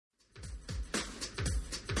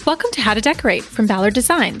Welcome to How to Decorate from Ballard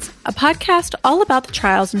Designs, a podcast all about the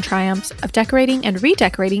trials and triumphs of decorating and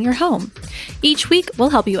redecorating your home. Each week, we'll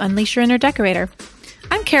help you unleash your inner decorator.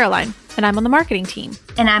 I'm Caroline, and I'm on the marketing team.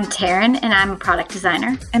 And I'm Taryn, and I'm a product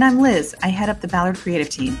designer. And I'm Liz. I head up the Ballard creative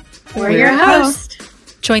team. We're your host.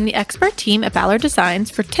 Join the expert team at Ballard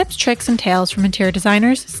Designs for tips, tricks, and tales from interior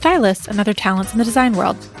designers, stylists, and other talents in the design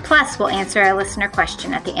world. Plus, we'll answer a listener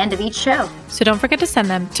question at the end of each show. So don't forget to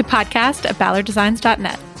send them to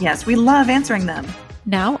podcast@ballarddesigns.net. Yes, we love answering them.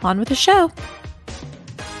 Now, on with the show.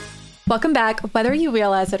 Welcome back. Whether you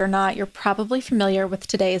realize it or not, you're probably familiar with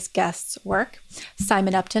today's guest's work.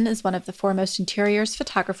 Simon Upton is one of the foremost interiors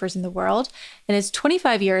photographers in the world. In his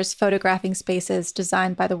 25 years photographing spaces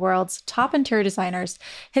designed by the world's top interior designers,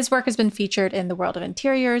 his work has been featured in the World of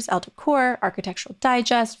Interiors, Elle Decor, Architectural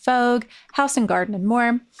Digest, Vogue, House and Garden, and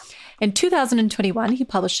more. In 2021, he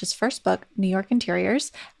published his first book, New York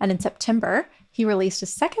Interiors, and in September, he released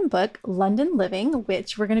his second book, London Living,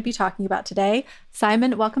 which we're going to be talking about today.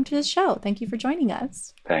 Simon, welcome to the show. Thank you for joining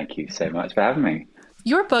us. Thank you so much for having me.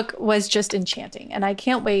 Your book was just enchanting, and I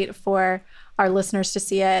can't wait for our listeners to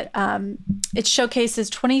see it. It showcases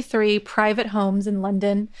 23 private homes in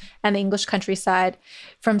London and the English countryside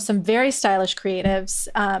from some very stylish creatives.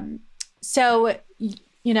 So,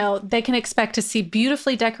 you know, they can expect to see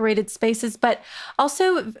beautifully decorated spaces, but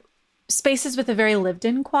also spaces with a very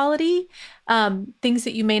lived-in quality, things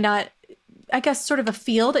that you may not, I guess, sort of a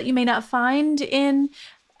feel that you may not find in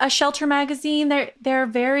a shelter magazine. They're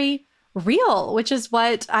very real, which is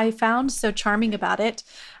what I found so charming about it.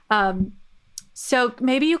 So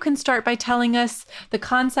maybe you can start by telling us the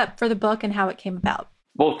concept for the book and how it came about.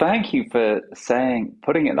 Well, thank you for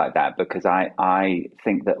putting it like that, because I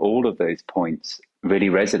think that all of those points really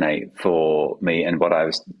resonate for me and what I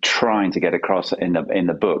was trying to get across in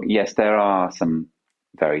the book. Yes, there are some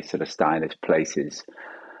very sort of stylish places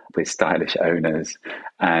with stylish owners,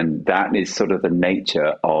 and that is sort of the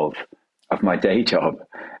nature of my day job,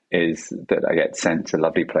 is that I get sent to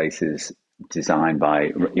lovely places designed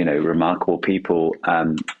by, you know, remarkable people,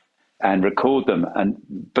 and record them.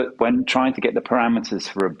 But when trying to get the parameters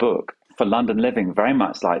for a book for London Living, very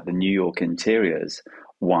much like the New York Interiors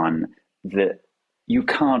one, that you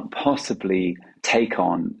can't possibly take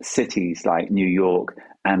on cities like New York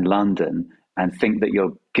and London and think that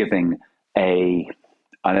you're giving an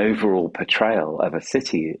overall portrayal of a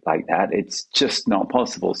city like that. It's just not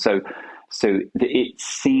possible. So it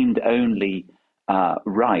seemed only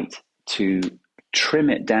right to trim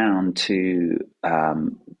it down to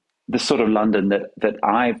the sort of London that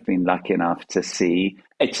I've been lucky enough to see.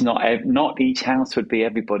 It's not each house would be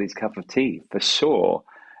everybody's cup of tea, for sure.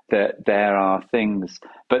 That there are things,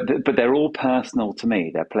 but they're all personal to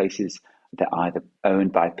me. They're places that are either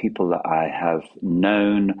owned by people that I have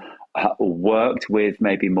known or worked with,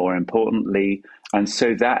 maybe more importantly. And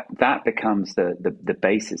so that becomes the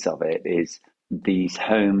basis of it, is these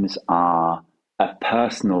homes are a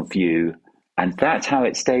personal view. And that's how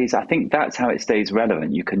it stays. I think that's how it stays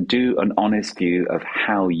relevant. You can do an honest view of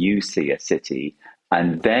how you see a city,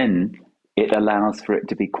 and then it allows for it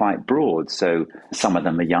to be quite broad. So some of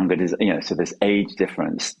them are younger, you know, so there's age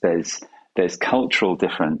difference, there's cultural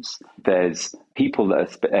difference, there's people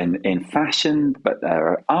that are in fashion, but there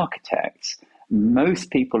are architects. Most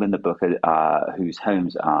people in the book whose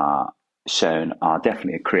homes are shown are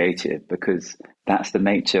definitely creative, because that's the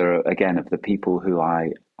nature, again, of the people who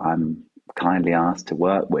I'm kindly asked to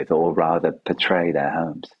work with, or rather portray their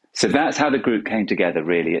homes. So that's how the group came together,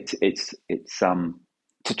 really. It's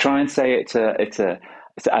to try and say it's as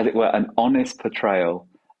it were an honest portrayal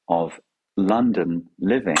of London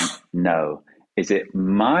living. No, is it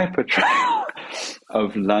my portrayal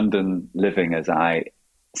of London living as I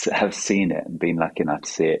have seen it and been lucky enough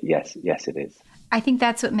to see it? Yes, it is. I think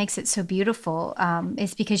that's what makes it so beautiful,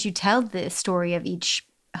 is because you tell the story of each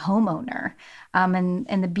homeowner,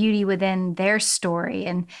 and the beauty within their story.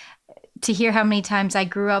 And to hear how many times I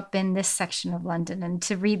grew up in this section of London, and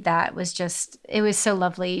to read that it was so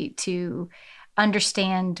lovely to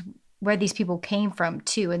understand where these people came from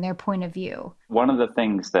too, and their point of view. One of the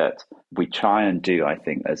things that we try and do, I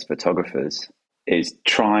think, as photographers, is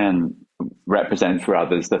try and represent for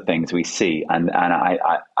others the things we see. And I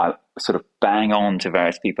sort of bang on to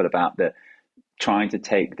various people about trying to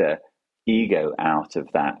take the ego out of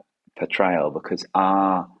that portrayal, because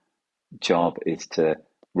our job is to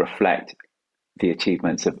reflect the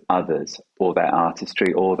achievements of others, or their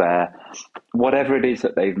artistry, or their whatever it is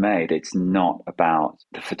that they've made. It's not about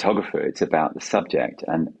the photographer, it's about the subject.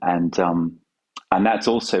 And that's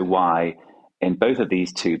also why in both of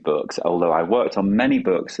these two books, although I worked on many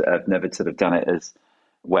books, I've never sort of done it as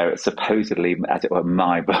where it's supposedly, as it were,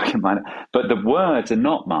 my book and mine, but the words are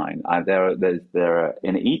not mine. There are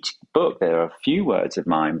in each book there are a few words of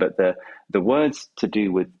mine, but the words to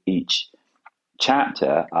do with each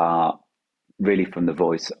chapter are really from the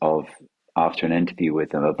voice of, after an interview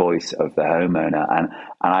with them, a voice of the homeowner. And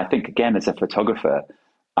I think, again, as a photographer,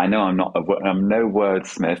 I know I'm no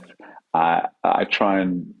wordsmith. I try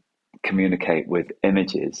and communicate with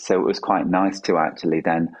images. So it was quite nice to actually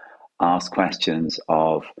then ask questions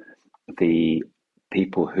of the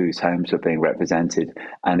people whose homes were being represented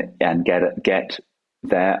and get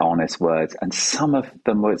their honest words. And some of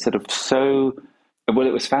them were sort of so, well,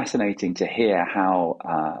 it was fascinating to hear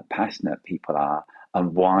how passionate people are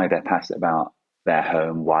and why they're passionate about their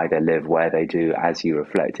home, why they live where they do, as you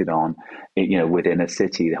reflected on, within a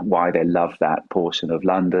city, why they love that portion of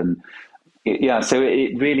London. So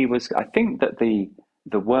it really was, I think that the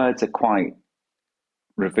words are quite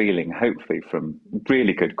revealing, hopefully, from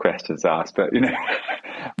really good questions asked, but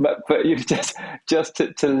but just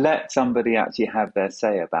to let somebody actually have their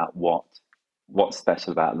say about what's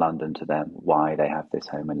special about London to them, why they have this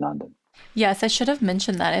home in London. Yes, I should have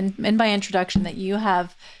mentioned that in my introduction, that you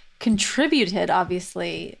have contributed,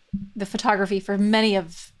 obviously, the photography for many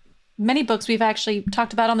books we've actually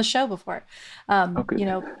talked about on the show before.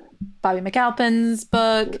 Bobby McAlpin's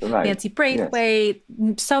book, right. Nancy Braithwaite,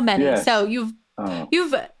 yes. So many. Yes. So you've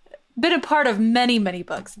been a part of many, many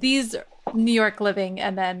books. These New York Living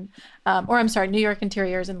and then, New York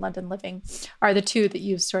Interiors and London Living are the two that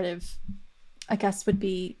you've sort of, I guess, would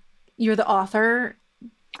be, you're the author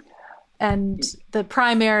and the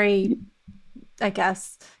primary, I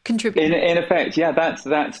guess, contributor. In effect, yeah,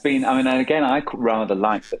 that's been, I mean, and again, I rather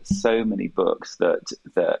like that so many books that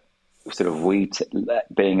sort of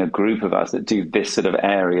being a group of us that do this sort of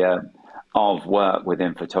area of work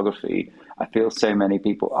within photography, I feel so many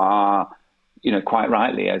people are, quite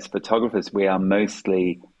rightly, as photographers, we are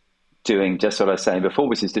mostly doing just what I was saying before,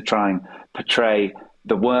 which is to try and portray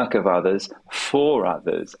the work of others for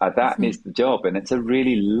others. That is the job, and it's a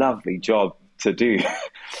really lovely job to do.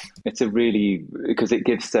 Because it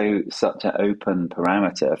gives such an open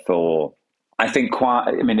parameter for, I think,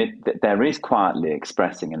 there is quietly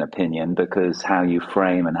expressing an opinion, because how you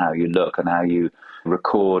frame and how you look and how you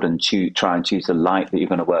record and try and choose a light that you're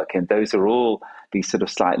going to work in, those are all these sort of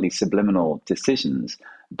slightly subliminal decisions.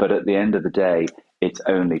 But at the end of the day, it's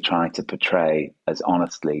only trying to portray as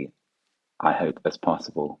honestly, I hope, as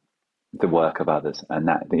possible, the work of others. And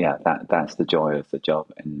that's the joy of the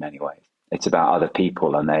job in many ways. It's about other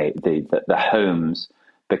people, and the homes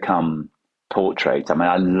become portraits. I mean,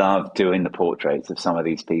 I love doing the portraits of some of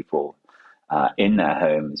these people in their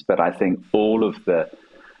homes, but I think all of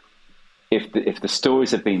if the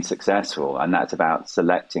stories have been successful, and that's about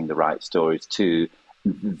selecting the right stories too,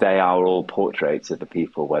 they are all portraits of the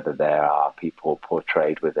people, whether there are people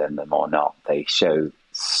portrayed within them or not. They show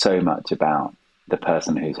so much about the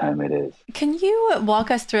person whose home it is. Can you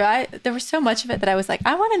walk us through? There was so much of it that I was like,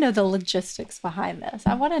 I want to know the logistics behind this.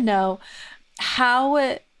 I want to know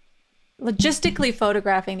how logistically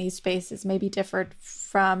photographing these spaces maybe differed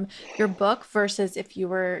from your book versus if you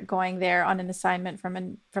were going there on an assignment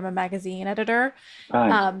from a magazine editor.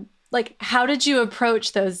 Right. How did you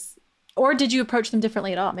approach those, or did you approach them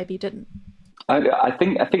differently at all? Maybe you didn't. I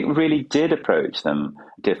think really did approach them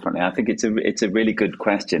differently. I think it's a really good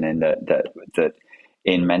question in that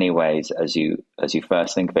in many ways, as you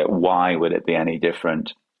first think of it, why would it be any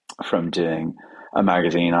different from doing a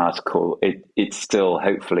magazine article? It's still,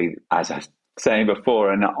 hopefully, as I was saying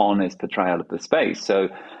before, an honest portrayal of the space. So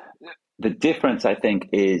the difference, I think,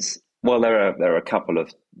 is, well, there are a couple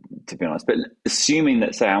of, to be honest, but assuming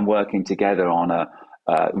that, say, I'm working together on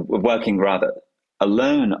working rather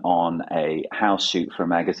alone on a house shoot for a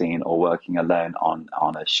magazine, or working alone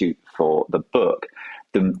on a shoot for the book,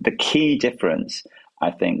 the key difference,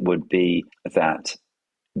 I think, would be that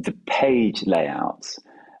the page layouts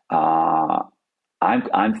are,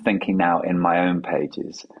 I'm thinking now in my own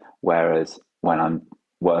pages, whereas when I'm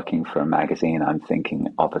working for a magazine, I'm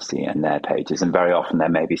thinking obviously in their pages, and very often there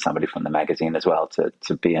may be somebody from the magazine as well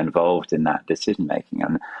to be involved in that decision making.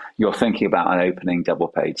 And you're thinking about an opening double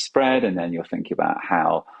page spread, and then you're thinking about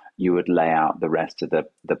how you would lay out the rest of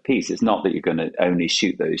the piece. It's not that you're going to only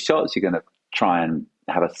shoot those shots, you're going to try and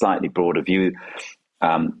have a slightly broader view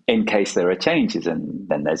in case there are changes. And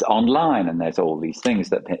then there's online, and there's all these things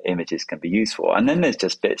that images can be used for. And then there's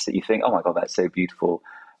just bits that you think, oh my God, that's so beautiful,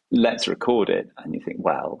 let's record it. And you think,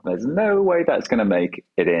 well, there's no way that's going to make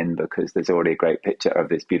it in, because there's already a great picture of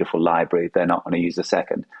this beautiful library. They're not going to use a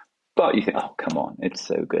second. but you think, oh, come on, it's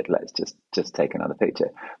so good. Let's just take another picture.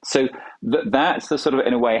 So that's the sort of,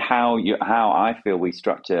 in a way, how I feel we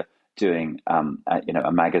structure doing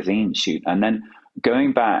a magazine shoot, and then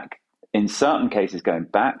going back, in certain cases, going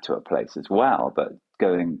back to a place as well, but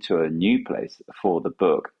going to a new place for the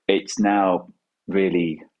book. It's now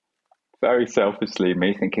really very selfishly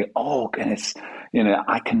me thinking, oh goodness,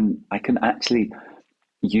 I can actually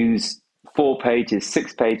use 4 pages,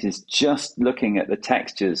 6 pages, just looking at the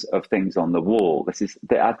textures of things on the wall.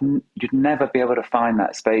 You'd never be able to find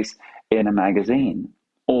that space in a magazine,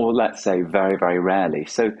 or let's say very, very rarely.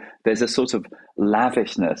 So there's a sort of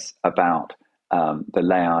lavishness about the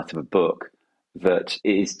layout of a book that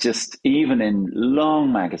is just, even in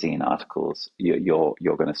long magazine articles, you're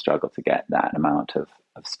going to struggle to get that amount of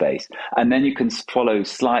space. And then you can follow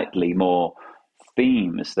slightly more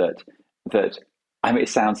themes that I mean, it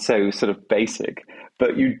sounds so sort of basic,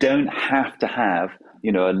 but you don't have to have,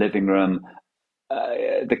 a living room,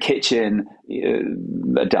 the kitchen,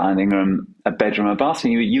 a dining room, a bedroom, a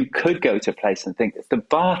bathroom. You could go to a place and think, the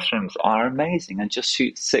bathrooms are amazing, and just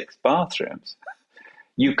shoot 6 bathrooms.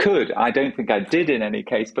 You could. I don't think I did in any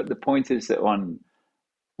case, but the point is that one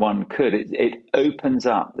could. It opens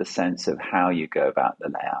up the sense of how you go about the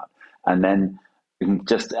layout, and then you can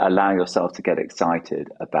just allow yourself to get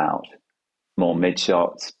excited about more mid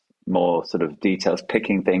shots, more sort of details,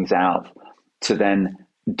 picking things out to then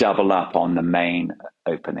double up on the main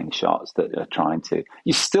opening shots that you're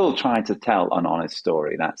still trying to tell an honest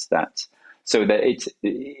story. That's so that it's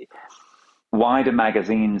why do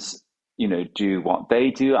magazines, do what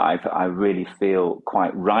they do. I really feel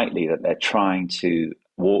quite rightly that they're trying to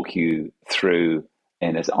walk you through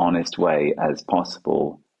in as honest way as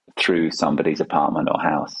possible through somebody's apartment or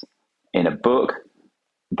house. In a book,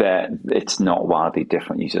 it's not wildly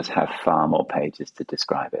different. You just have far more pages to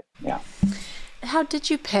describe it. Yeah. How did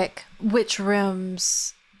you pick which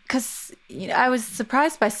rooms? Because I was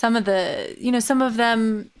surprised by some of some of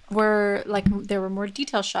them were like, there were more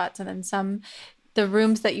detail shots, and then the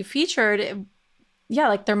rooms that you featured,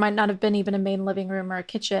 like there might not have been even a main living room or a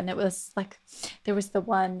kitchen. It was like, there was the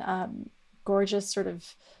one gorgeous sort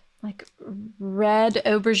of like red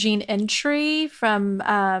aubergine entry from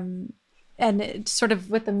and it's sort of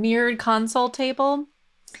with a mirrored console table.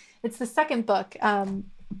 It's the second book.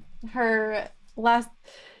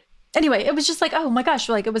 Anyway, it was just like, oh my gosh,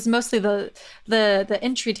 like it was mostly the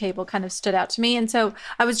entry table kind of stood out to me. And so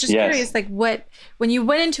I was just curious, like when you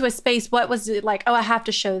went into a space, what was it like, oh, I have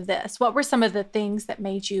to show this? What were some of the things that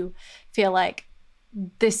made you feel like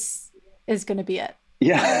this is going to be it?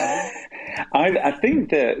 Yeah, I think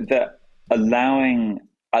that allowing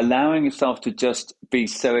yourself to just be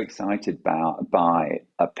so excited by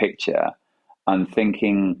a picture, and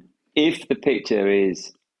thinking, if the picture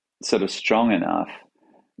is sort of strong enough,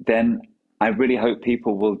 then I really hope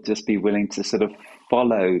people will just be willing to sort of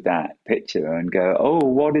follow that picture and go, oh,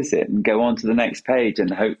 what is it? And go on to the next page and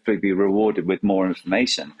hopefully be rewarded with more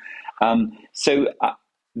information. It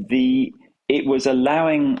was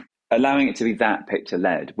allowing it to be that picture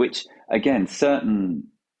led, which again, certain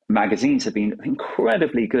magazines have been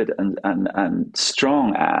incredibly good and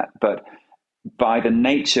strong at, but by the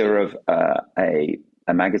nature of a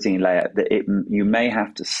magazine layout, that you may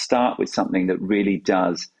have to start with something that really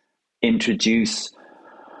does introduce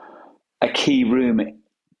a key room,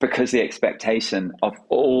 because the expectation of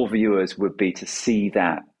all viewers would be to see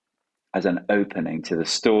that as an opening to the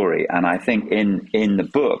story. And I think in the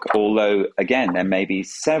book, although again there may be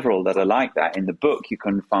several that are like that, in the book you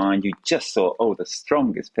can find, you just saw, oh, the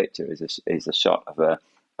strongest picture is a shot of a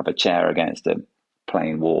chair against a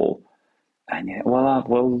plain wall, and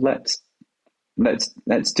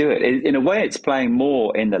let's do it. In a way, it's playing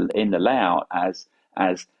more in the layout as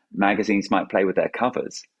magazines might play with their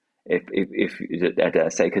covers, if I dare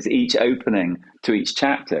say, because each opening to each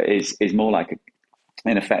chapter is more like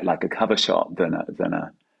in effect like a cover shot than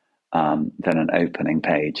an opening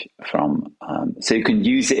page from. So you can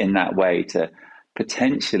use it in that way to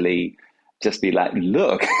potentially just be like,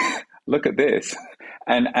 look at this,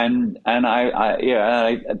 and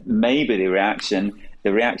I maybe the reaction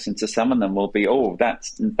to some of them will be, oh,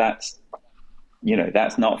 that's not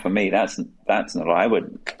for me. That's not what I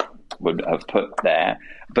would have put there.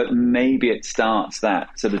 But maybe it starts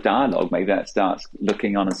that sort of dialogue. Maybe that starts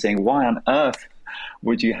looking on and saying, why on earth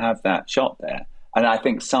would you have that shot there? And I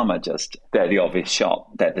think some are just, they're the obvious shot.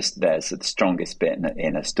 There's the strongest bit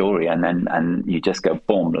in a story, and you just go,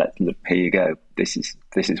 boom, here you go. This is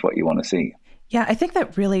what you want to see. Yeah, I think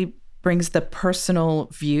that really brings the personal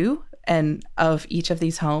view and of each of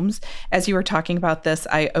these homes. As you were talking about this,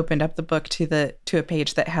 I opened up the book to a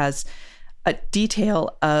page that has a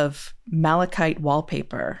detail of malachite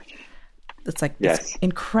wallpaper. That's like this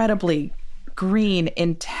incredibly green,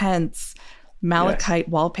 intense malachite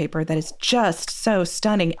wallpaper that is just so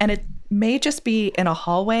stunning. And it may just be in a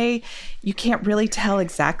hallway. You can't really tell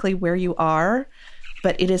exactly where you are,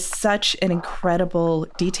 but it is such an incredible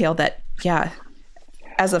detail that,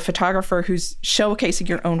 as a photographer who's showcasing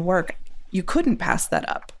your own work, you couldn't pass that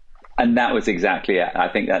up. And that was exactly it. I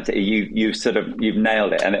think that's it. You've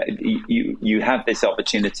nailed it. And you have this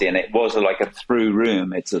opportunity, and it was like a through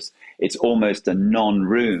room. It's almost a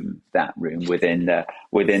non-room, that room within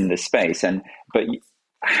the space. But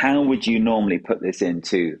how would you normally put this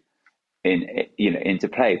into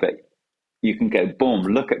play? But you can go, boom,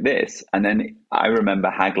 look at this. And then I remember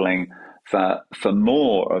haggling for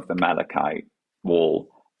more of the malachite wall.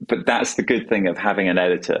 But that's the good thing of having an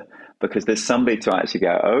editor, because there's somebody to actually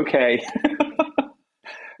go, okay,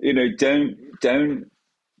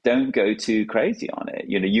 don't go too crazy on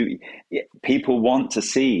it. People want to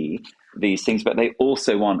see these things, but they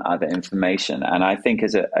also want other information. And I think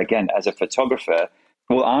as a photographer,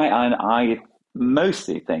 well, I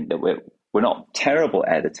mostly think that we're not terrible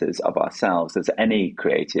editors of ourselves as any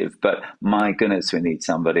creative, but my goodness, we need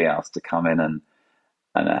somebody else to come in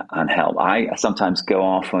and help. I sometimes go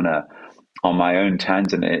off on my own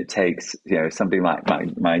tangent. It takes somebody like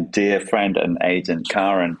my dear friend and agent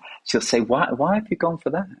Karen. She'll say, "Why have you gone for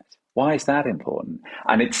that? Why is that important?"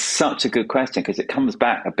 And it's such a good question, because it comes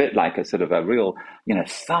back a bit like a sort of a real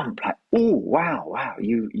thump, like, "Oh wow,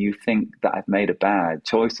 you think that I've made a bad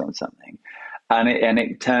choice on something," and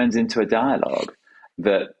it turns into a dialogue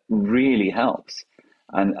that really helps.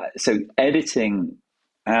 And so editing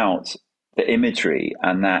out the imagery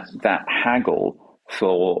and that haggle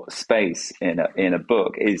for space in a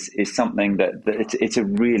book is something that it's a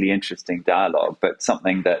really interesting dialogue, but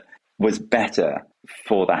something that was better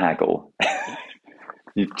for the haggle.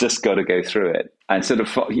 You've just got to go through it and sort of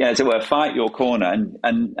fight your corner,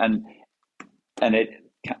 and it,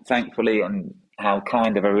 thankfully, and how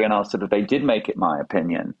kind of everyone else, sort of, they did make it my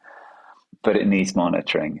opinion. But it needs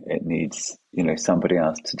monitoring. It needs, somebody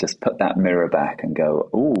else to just put that mirror back and go,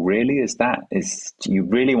 "Oh, really? Do you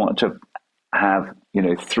really want to have,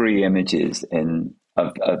 3 images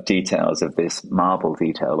of details of this marble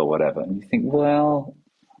detail or whatever?" And you think, well,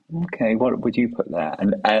 okay, what would you put there?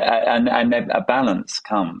 And a balance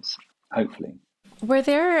comes, hopefully. Were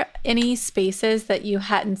there any spaces that you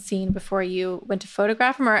hadn't seen before you went to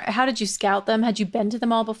photograph them, or how did you scout them? Had you been to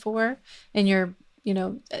them all before? And you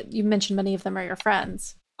mentioned many of them are your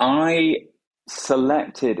friends. I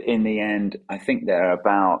selected, in the end, I think there are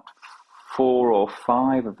about 4 or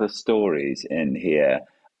 5 of the stories in here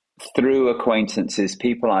through acquaintances,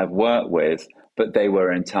 people I've worked with, but they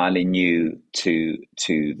were entirely new to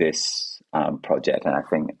this project. And I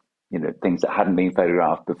think, things that hadn't been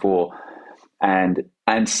photographed before, and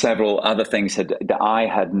several other things that I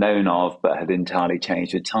had known of, but had entirely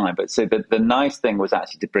changed with time. But so the nice thing was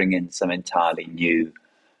actually to bring in some entirely new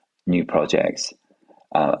projects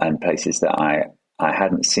and places that I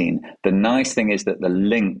hadn't seen. The nice thing is that the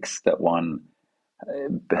links that one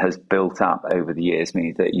has built up over the years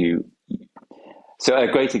means that so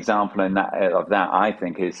a great example of that I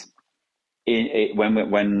think is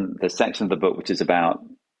when the section of the book which is about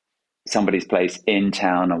somebody's place in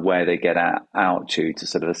town and where they get out to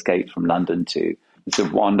sort of escape from London to. It's a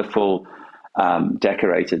wonderful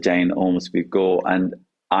decorator, Jane Ormsby Gore, and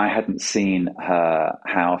I hadn't seen her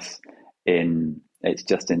house it's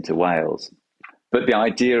just into Wales. But the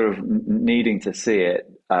idea of needing to see it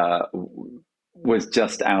was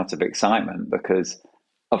just out of excitement, because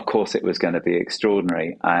of course it was going to be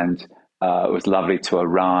extraordinary, and it was lovely to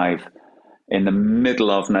arrive in the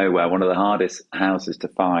middle of nowhere, one of the hardest houses to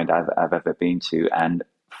find I've ever been to, and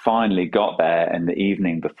finally got there in the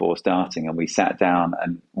evening before starting, and we sat down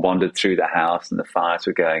and wandered through the house, and the fires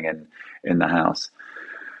were going in the house.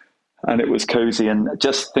 And it was cozy, and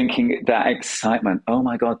just thinking that excitement, oh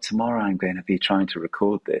my God, tomorrow I'm going to be trying to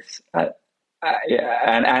record this.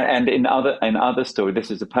 And in other stories,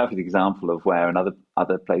 this is a perfect example of where in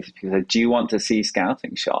other places people say, "Do you want to see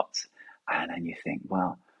scouting shots?" And then you think,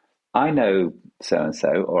 well, I know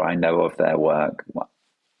so-and-so, or I know of their work.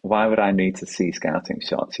 Why would I need to see scouting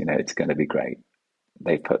shots? It's going to be great.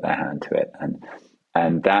 They put their hand to it.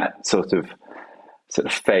 And that sort of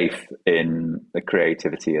faith in the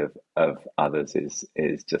creativity of others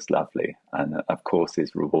is just lovely. And of course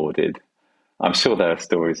is rewarded. I'm sure there are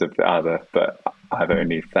stories of the other, but I've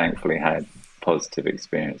only thankfully had positive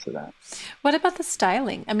experience of that. What about the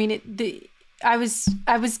styling? I mean, I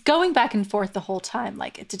was going back and forth the whole time.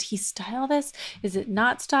 Like, did he style this? Is it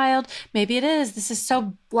not styled? Maybe it is. This is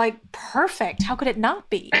so like perfect. How could it not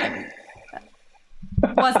be?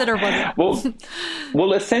 Was it or was it?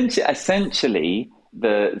 Well, essentially,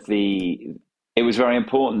 it was very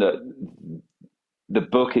important that the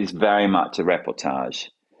book is very much a reportage.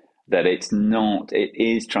 That it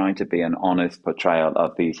is trying to be an honest portrayal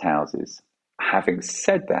of these houses. Having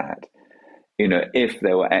said that, if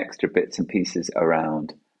there were extra bits and pieces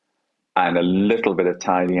around and a little bit of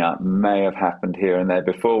tidying up may have happened here and there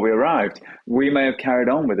before we arrived, we may have carried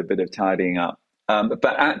on with a bit of tidying up.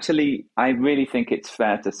 But actually, I really think it's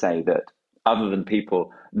fair to say that other than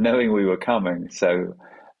people knowing we were coming, so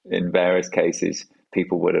in various cases,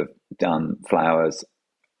 people would have done flowers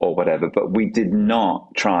or whatever, but we did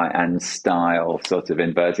not try and style, sort of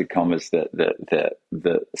inverted commas,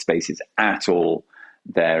 the spaces at all.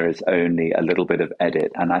 There is only a little bit of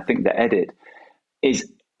edit. And I think the edit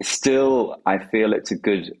is still, I feel it's a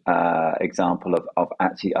good example of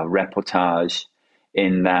actually a reportage,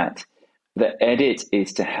 in that the edit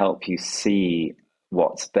is to help you see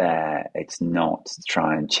what's there. It's not to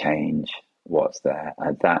try and change what's there.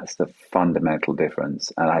 And that's the fundamental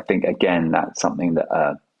difference. And I think, again, that's something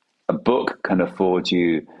that a book can afford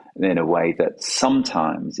you in a way that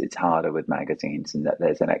sometimes it's harder with magazines, and that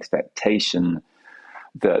there's an expectation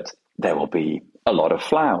that there will be a lot of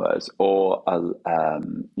flowers or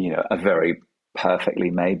a very perfectly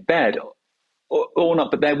made bed or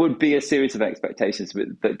not, but there would be a series of expectations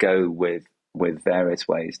that go with various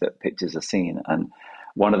ways that pictures are seen. And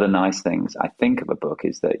one of the nice things I think of a book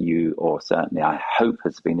is that or certainly I hope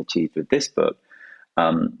has been achieved with this book,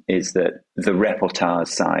 is that the reportage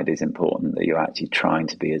side is important, that you're actually trying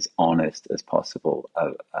to be as honest as possible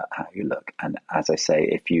of how you look. And as I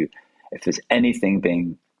say, if there's anything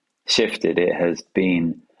being shifted, it has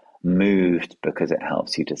been moved because it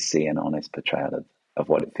helps you to see an honest portrayal of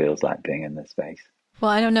what it feels like being in this space.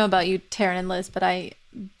 Well, I don't know about you, Taryn and Liz, but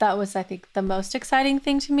that was, I think, the most exciting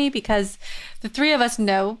thing to me, because the three of us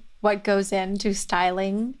know what goes into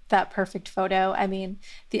styling that perfect photo. I mean,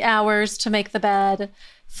 the hours to make the bed,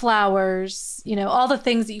 flowers, all the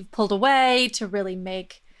things that you've pulled away to really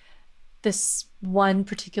make this one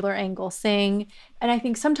particular angle sing. And I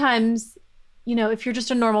think sometimes, if you're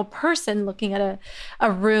just a normal person looking at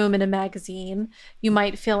a room in a magazine, you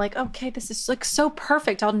might feel like, okay, this is like so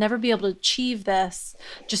perfect. I'll never be able to achieve this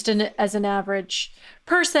just as an average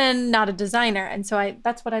person, not a designer. And so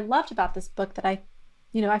that's what I loved about this book, that I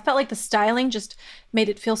felt like the styling just made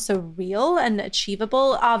it feel so real and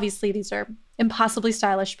achievable. Obviously, these are impossibly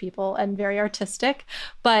stylish people and very artistic,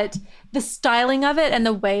 but the styling of it and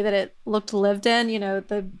the way that it looked lived in,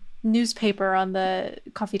 the newspaper on the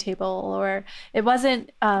coffee table, or it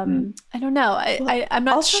wasn't, I don't know. I'm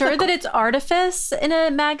not sure that it's artifice in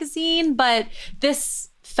a magazine, but this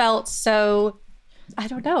felt so, I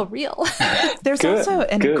don't know, real. There's also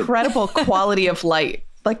an incredible quality of light.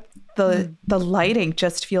 Like the lighting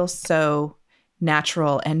just feels so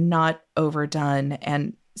natural and not overdone.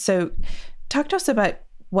 And so talk to us about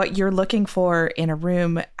what you're looking for in a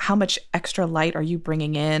room. How much extra light are you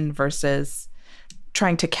bringing in versus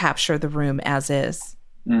trying to capture the room as is?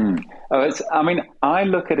 I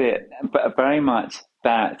look at it very much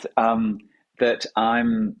that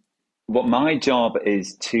what my job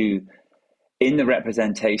is to, in the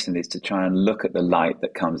representation, is to try and look at the light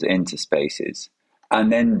that comes into spaces and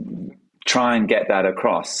then try and get that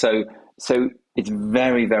across. So it's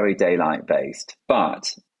very, very daylight based,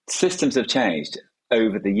 but systems have changed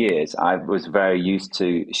over the years. I was very used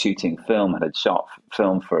to shooting film and had shot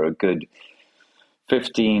film for a good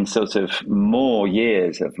 15 sort of more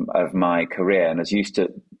years of my career, and was used to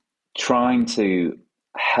trying to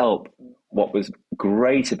help. What was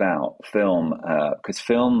great about film, because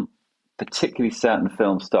film, particularly certain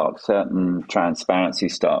film stock, certain transparency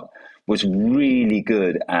stock, was really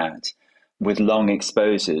good at, with long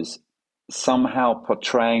exposures, somehow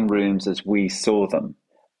portraying rooms as we saw them.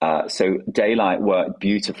 So daylight worked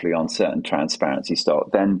beautifully on certain transparency stock.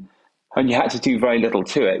 And you had to do very little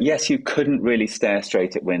to it. Yes, you couldn't really stare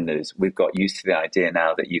straight at windows. We've got used to the idea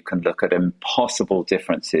now that you can look at impossible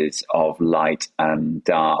differences of light and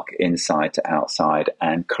dark, inside to outside,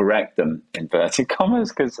 and correct them, inverted commas,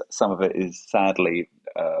 because some of it is sadly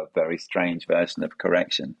a very strange version of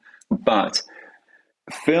correction. But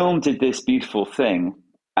film did this beautiful thing,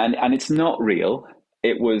 and it's not real.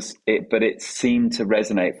 But it seemed to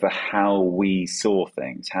resonate for how we saw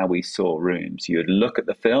things, how we saw rooms. You'd look at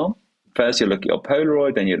the film. First, you look at your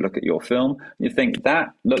Polaroid, then you look at your film. You think, that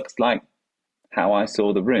looks like how I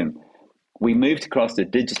saw the room. We moved across to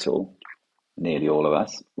digital nearly all of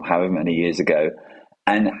us, however many years ago,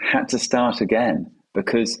 and had to start again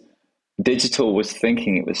because digital was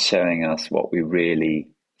thinking it was showing us what we really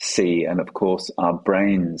see. And of course, our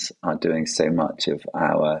brains are doing so much of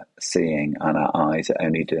our seeing, and our eyes are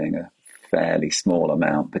only doing a fairly small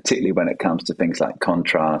amount, particularly when it comes to things like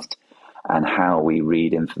contrast and how we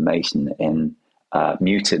read information in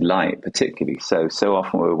muted light, particularly. So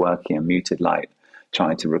often we're working in muted light,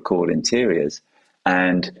 trying to record interiors.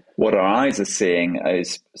 And what our eyes are seeing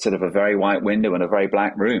is sort of a very white window and a very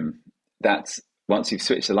black room. That's, once you've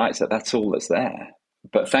switched the lights up, that's all that's there.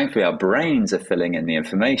 But thankfully, our brains are filling in the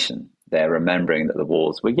information. They're remembering that the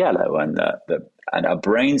walls were yellow, and and our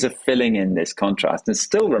brains are filling in this contrast and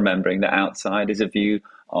still remembering that outside is a view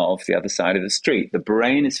of the other side of the street. The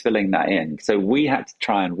brain is filling that in. So we had to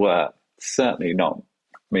try and work, certainly not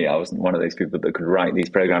me, I wasn't one of those people that could write these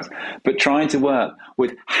programs, but trying to work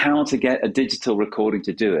with how to get a digital recording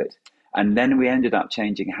to do it. And then we ended up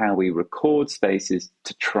changing how we record spaces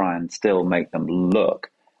to try and still make them look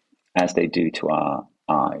as they do to our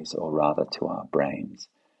eyes, or rather to our brains.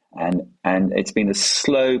 And it's been a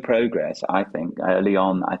slow progress, I think. Early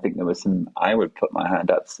on, I think there was some, I would put my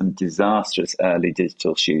hand up, some disastrous early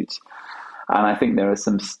digital shoots. And I think there are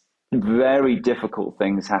some very difficult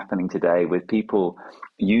things happening today with people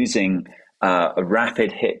using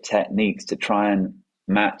rapid hit techniques to try and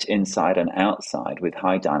match inside and outside with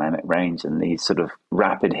high dynamic range and these sort of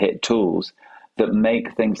rapid hit tools that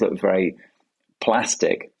make things look very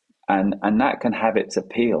plastic. And that can have its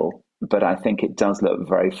appeal, but I think it does look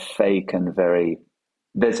very fake and very,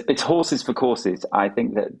 it's horses for courses. I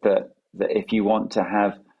think that if you want to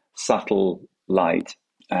have subtle light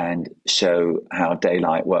and show how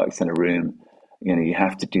daylight works in a room, you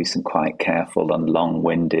have to do some quite careful and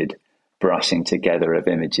long-winded brushing together of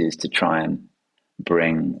images to try and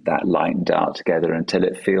bring that light and dark together until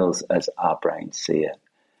it feels as our brains see it.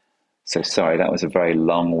 So sorry, that was a very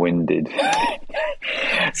long-winded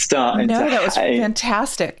start. No, that was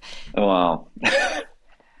fantastic. Wow.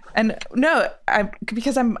 And no,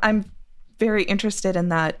 because I'm very interested in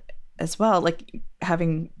that as well. Like,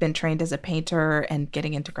 having been trained as a painter and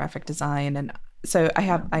getting into graphic design, and so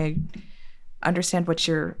I understand what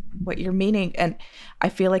you're meaning, and I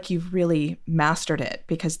feel like you've really mastered it,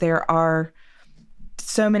 because there are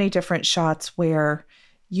so many different shots where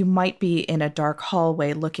you might be in a dark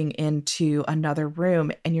hallway looking into another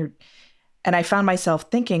room, and I found myself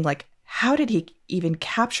thinking, like, how did he even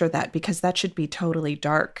capture that? Because that should be totally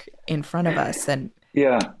dark in front of us. And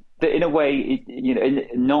yeah, in a way,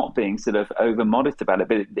 not being sort of over modest about it,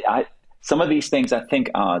 but some of these things I think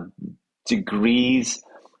are degrees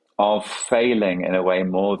of failing in a way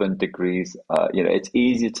more than degrees. It's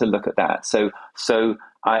easier to look at that. So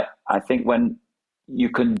I think when you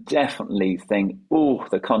can definitely think, oh,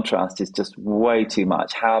 the contrast is just way too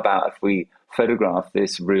much. How about if we photograph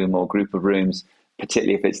this room or group of rooms,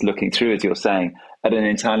 particularly if it's looking through, as you're saying, at an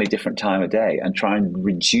entirely different time of day, and try and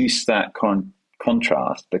reduce that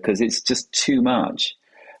contrast, because it's just too much.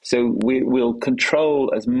 So we'll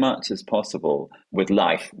control as much as possible with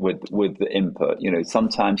life, with the input.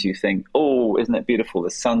 Sometimes you think, oh, isn't it beautiful? The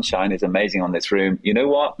sunshine is amazing on this room. You know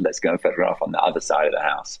what? Let's go and photograph on the other side of the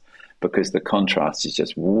house, because the contrast is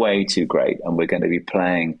just way too great, and we're going to be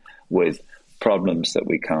playing with problems that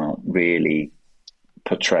we can't really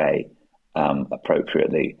portray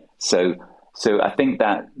appropriately. So I think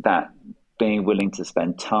that being willing to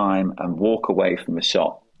spend time and walk away from a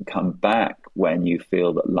shot, come back when you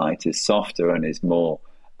feel that light is softer and is more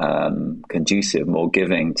conducive, more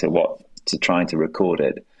giving to trying to record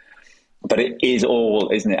it. But it is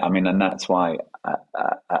all, isn't it? I mean, and that's why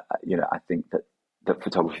I think that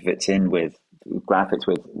photography fits in with graphics,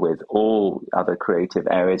 with all other creative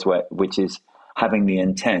areas, which is having the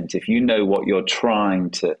intent. If you know what you're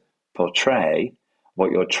trying to portray,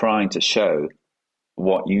 what you're trying to show,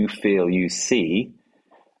 what you feel you see,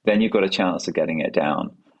 then you've got a chance of getting it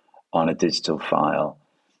down on a digital file.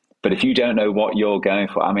 But if you don't know what you're going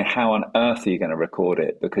for, I mean, how on earth are you going to record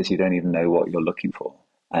it? Because you don't even know what you're looking for.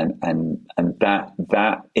 And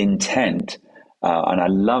that intent, and I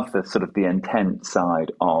love the sort of the intent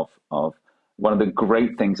side of one of the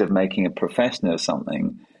great things of making a profession of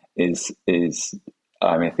something is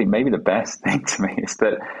I mean, I think maybe the best thing to me is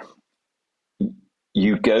that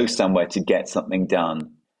you go somewhere to get something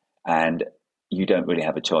done, and you don't really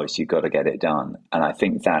have a choice. You've got to get it done. And I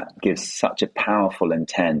think that gives such a powerful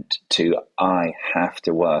intent to, I have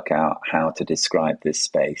to work out how to describe this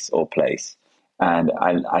space or place. And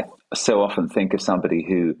I so often think of somebody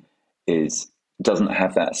who doesn't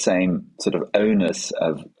have that same sort of onus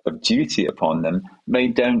of duty upon them. They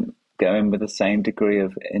don't go in with the same degree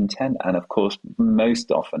of intent. And of course,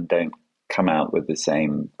 most often don't come out with the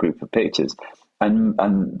same group of pictures. And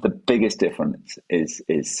the biggest difference is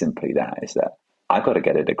simply is that I've got to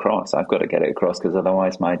get it across. I've got to get it across, because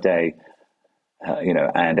otherwise my day,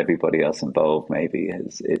 and everybody else involved maybe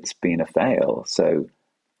it's been a fail. So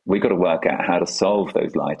we've got to work out how to solve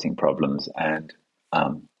those lighting problems and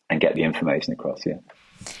get the information across. Yeah.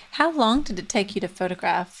 How long did it take you to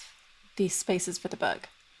photograph these spaces for the book?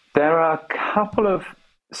 There are a couple of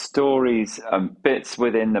stories, bits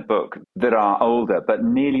within the book that are older, but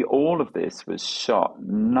nearly all of this was shot,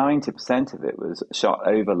 90% of it was shot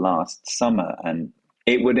over last summer. And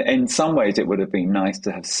it would, in some ways, it would have been nice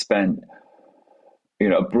to have spent,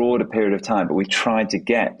 a broader period of time, but we tried to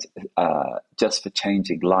get, just for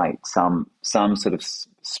changing light, some sort of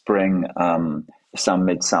spring, some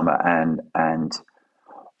midsummer and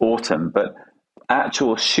autumn. But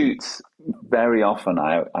actual shoots, very often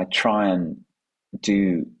I try and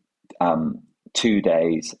do 2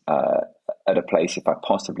 days at a place if I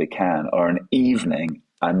possibly can, or an evening,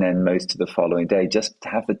 and then most of the following day, just to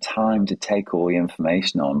have the time to take all the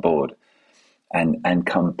information on board and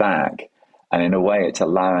come back. And in a way, it's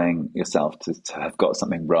allowing yourself to have got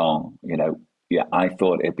something wrong. I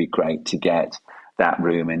thought it'd be great to get that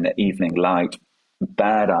room in the evening light.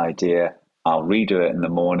 Bad idea. I'll redo it in the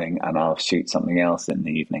morning and I'll shoot something else in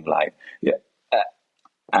the evening light. Yeah.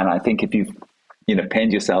 And I think if you've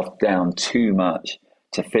pinned yourself down too much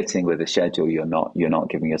to fitting with the schedule, you're not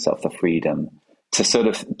giving yourself the freedom to sort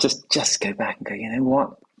of just go back and go, you know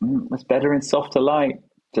what, it's better in softer light.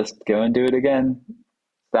 Just go and do it again.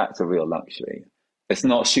 That's a real luxury. It's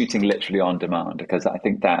not shooting literally on demand, because I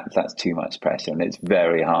think that's too much pressure, and it's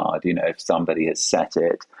very hard. If somebody has set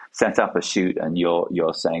up a shoot, and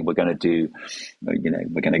you're saying we're going to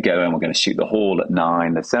we're going to go and we're going to shoot the hall at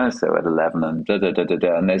 9, the so at 11, and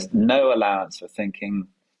and there's no allowance for thinking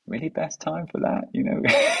really best time for that,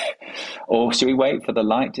 or should we wait for the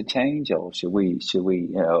light to change, or should we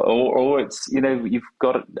or it's you've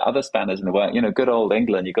got other spanners in the work. Good old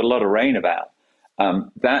England, you've got a lot of rain about.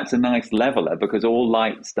 That's a nice leveler, because all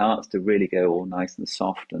light starts to really go all nice and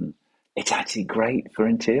soft, and it's actually great for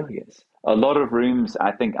interiors. A lot of rooms,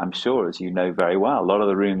 I'm sure, as you know very well, a lot of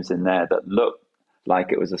the rooms in there that look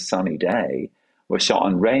like it was a sunny day were shot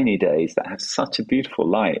on rainy days that have such a beautiful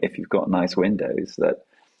light, if you've got nice windows, that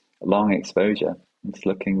long exposure, it's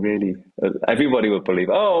looking really, everybody would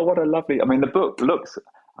believe, oh, what a lovely, the book looks,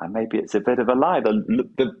 maybe it's a bit of a lie.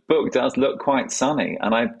 The book does look quite sunny,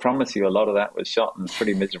 and I promise you a lot of that was shot in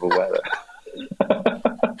pretty miserable weather.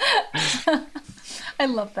 I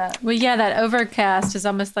love that. Well, yeah, that overcast is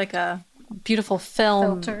almost like a beautiful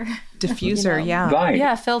film. Filter. Diffuser, yeah. Right.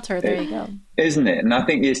 Yeah, filter, there you go. Isn't it? And I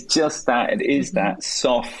think it's just that, it is that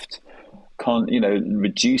soft,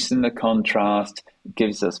 reducing the contrast,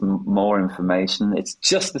 gives us more information. It's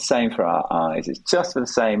just the same for our eyes. It's just the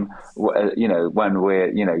same, when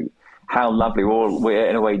we're, how lovely, we're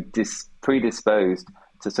in a way predisposed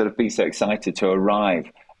to sort of be so excited to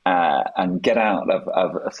arrive and get out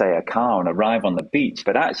of, say, a car and arrive on the beach.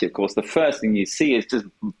 But actually, of course, the first thing you see is just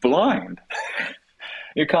blind.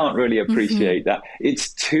 You can't really appreciate that.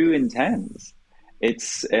 It's too intense.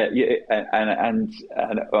 It's and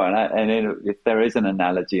if there is an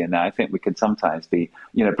analogy in there, I think we can sometimes be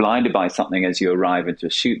blinded by something as you arrive and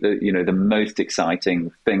to shoot the most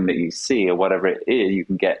exciting thing that you see or whatever it is. You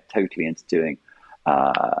can get totally into doing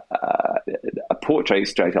a portrait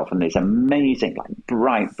straight off, and there's amazing, like,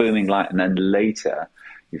 bright booming light, and then later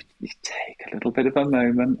you take a little bit of a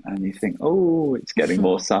moment and you think, oh, it's getting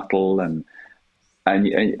more subtle, and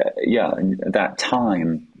that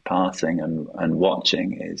time passing and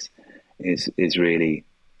watching is really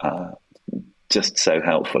just so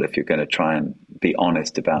helpful if you're going to try and be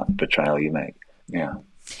honest about the portrayal you make. Yeah.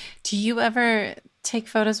 Do you ever take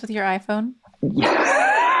photos with your iPhone?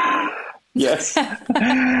 Yes.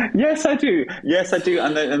 Yes, I do.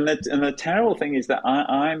 And the terrible thing is that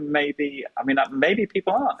maybe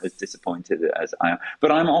people aren't as disappointed as I am,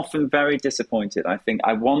 but I'm often very disappointed. I think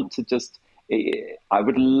I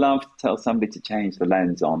would love to tell somebody to change the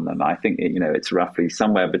lens on them. I think it's roughly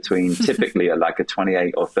somewhere between typically like a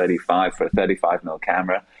 28 or 35 for a 35mm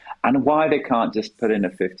camera, and why they can't just put in a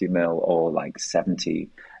 50mm or like 70.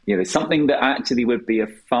 Something that actually would be a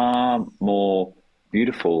far more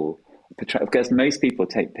beautiful portrayal, because most people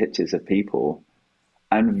take pictures of people,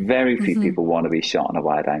 and very few people want to be shot on a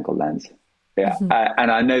wide-angle lens. Yeah,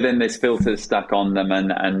 and I know then there's filters stuck on them,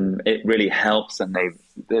 and it really helps, and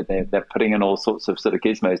they're putting in all sorts of sort of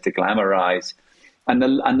gizmos to glamorize, and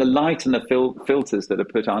the light and the filters that are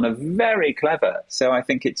put on are very clever. So I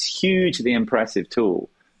think it's hugely impressive tool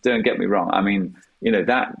Don't get me wrong. I mean,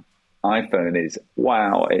 that iPhone is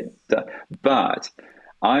wow. But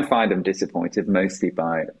I find them disappointed mostly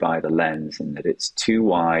by the lens, and that it's too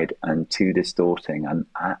wide and too distorting. And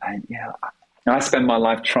I spend my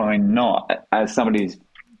life trying not, as somebody who's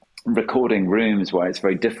recording rooms where it's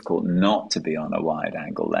very difficult not to be on a wide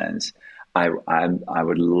angle lens. I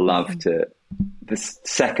would love to. The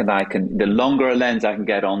second the longer a lens I can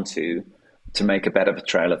get onto to make a better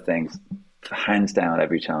portrayal of things, hands down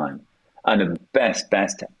every time. And the best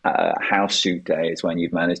house shoot day is when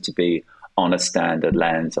you've managed to be on a standard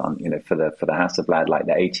lens on, for the House of Lad, like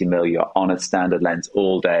the 80mm, you're on a standard lens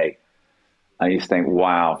all day. And you think,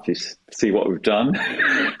 wow, just see what we've done.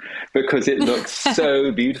 Because it looks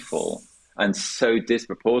so beautiful and so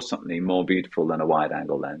disproportionately more beautiful than a wide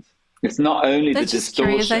angle lens. It's not only the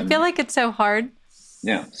distortion. Curious. I feel like it's so hard.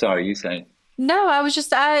 Yeah. Sorry, you say. No, I was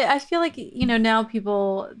just, I feel like, now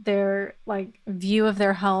people, their like view of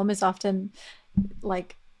their home is often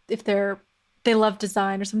like, if they love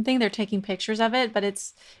design or something, they're taking pictures of it, but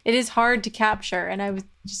it is hard to capture. And I was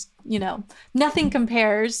just, nothing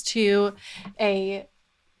compares to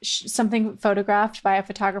something photographed by a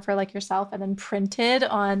photographer like yourself and then printed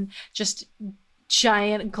on just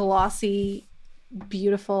giant, glossy,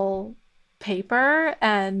 beautiful paper.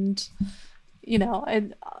 And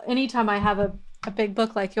and anytime I have a big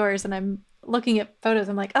book like yours and I'm looking at photos,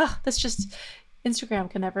 I'm like, oh,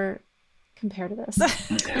 Instagram can never compare to this.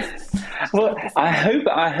 Well, I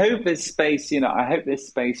hope there's space, I hope there's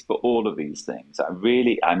space for all of these things. I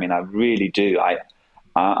really do.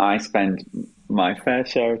 I spend my fair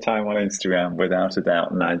share of time on Instagram without a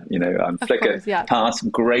doubt. And I'm flicker past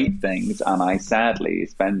great things. And I sadly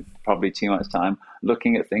spend probably too much time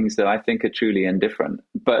looking at things that I think are truly indifferent,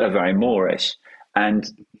 but are very Moorish. And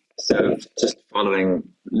so just living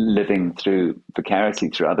vicariously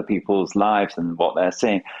through other people's lives and what they're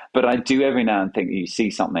seeing. But I do every now and then think you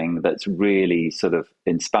see something that's really sort of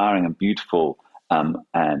inspiring and beautiful. And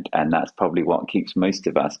that's probably what keeps most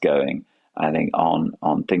of us going, I think,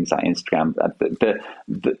 on things like Instagram.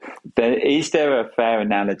 Is there a fair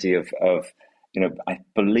analogy of I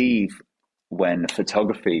believe when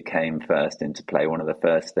photography came first into play, one of the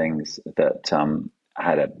first things that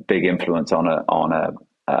had a big influence on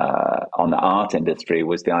the art industry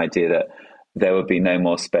was the idea that there would be no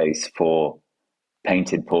more space for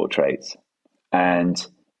painted portraits. And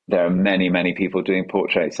there are many, many people doing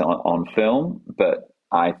portraits on film, but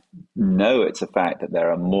I know it's a fact that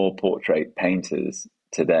there are more portrait painters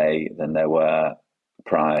today than there were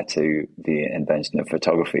prior to the invention of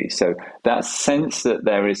photography. So that sense that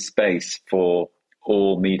there is space for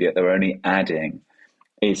all media, they're only adding,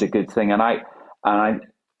 is a good thing. And I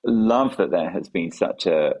love that there has been such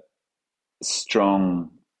a strong,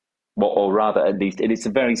 or rather, at least, it is a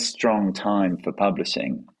very strong time for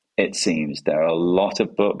publishing. It seems there are a lot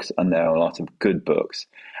of books and there are a lot of good books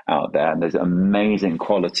out there, and there's amazing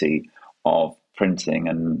quality of printing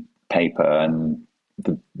and paper, and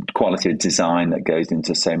the quality of design that goes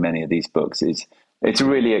into so many of these books it's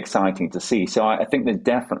really exciting to see. So I think there's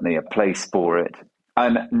definitely a place for it.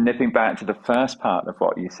 And nipping back to the first part of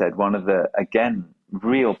what you said, one of the, again,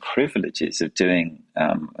 real privileges of doing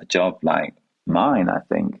a job like mine, I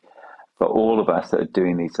think, for all of us that are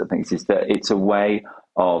doing these sort of things, is that it's a way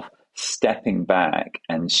of stepping back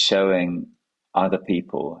and showing other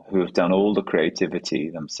people who have done all the creativity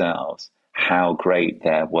themselves how great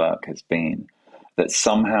their work has been. That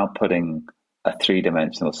somehow putting a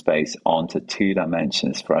three-dimensional space onto two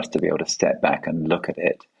dimensions for us to be able to step back and look at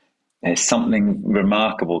it, there's something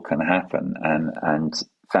remarkable can happen. And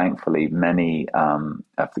thankfully, many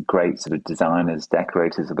of the great sort of designers,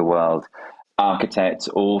 decorators of the world, architects,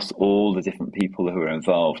 all the different people who are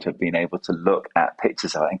involved have been able to look at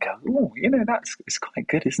pictures of it and go, oh, it's quite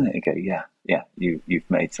good, isn't it? You go, yeah,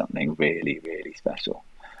 you've made something really, really special.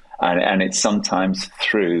 And it's sometimes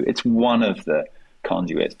it's one of the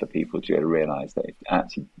conduits for people to realize they've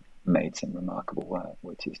actually made some remarkable work,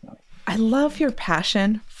 which is nice. I love your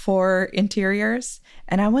passion for interiors,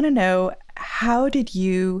 and I want to know, how did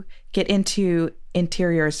you get into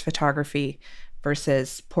interiors photography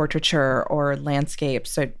versus portraiture or landscape?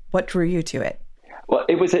 So what drew you to it? Well,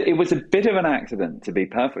 it was a bit of an accident, to be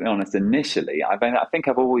perfectly honest. Initially, I think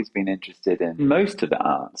I've always been interested in most of the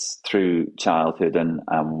arts through childhood, and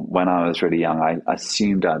when I was really young, I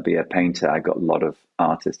assumed I'd be a painter. I got a lot of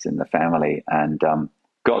artists in the family, and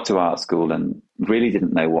got to art school and really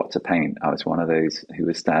didn't know what to paint. I was one of those who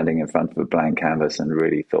was standing in front of a blank canvas and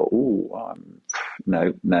really thought,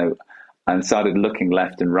 no, and started looking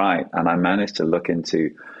left and right, and I managed to look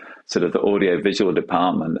into sort of the audio visual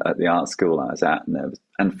department at the art school I was at,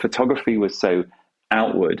 and photography was so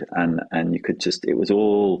outward, and you could just, it was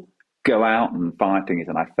all go out and find things.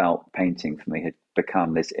 And I felt painting for me had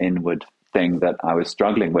become this inward thing that I was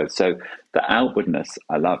struggling with. So the outwardness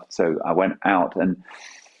I loved. So I went out, and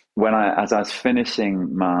as I was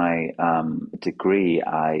finishing my degree,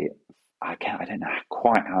 I don't know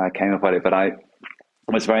quite how I came about it, but I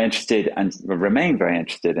was very interested and remain very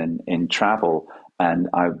interested in travel. And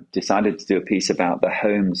I decided to do a piece about the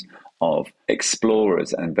homes of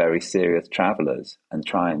explorers and very serious travelers, and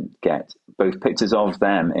try and get both pictures of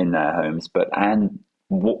them in their homes,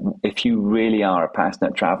 if you really are a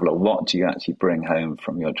passionate traveler, what do you actually bring home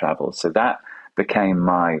from your travels? So that became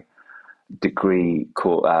my degree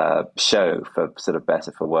show, for sort of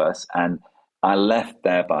better for worse. And I left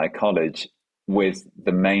there by college with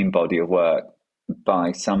the main body of work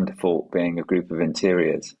by some default being a group of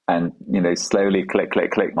interiors. And, slowly, click,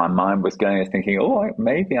 click, click, my mind was going, thinking,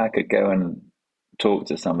 maybe I could go and talk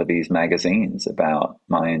to some of these magazines about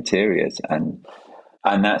my interiors. And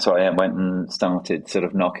that's why I went and started sort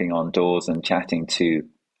of knocking on doors and chatting to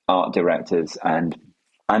art directors. And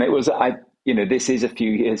it was, this is a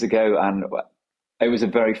few years ago, and it was a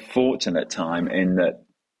very fortunate time in that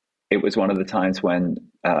it was one of the times when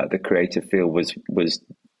the creative field was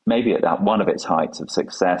maybe at that one of its heights of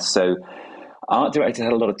success. So art directors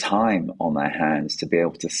had a lot of time on their hands to be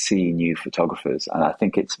able to see new photographers. And I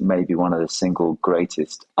think it's maybe one of the single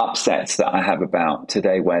greatest upsets that I have about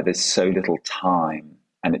today, where there's so little time,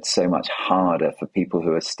 and it's so much harder for people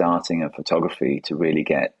who are starting in photography to really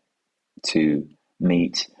get to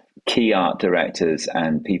meet key art directors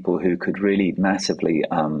and people who could really massively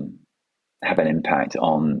have an impact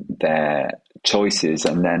on their choices,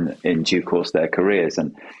 and then in due course their careers.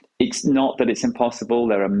 And it's not that it's impossible.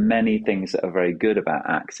 There are many things that are very good about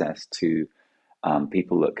access to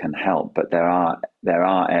people that can help, but there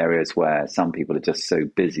are areas where some people are just so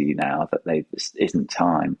busy now that there isn't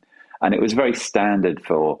time. And it was very standard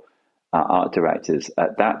for art directors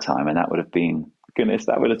at that time, and that would have been,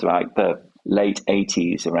 that would have been like the late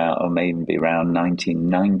 80s, or maybe around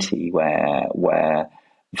 1990, where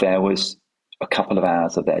there was a couple of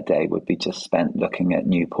hours of their day would be just spent looking at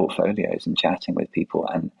new portfolios and chatting with people.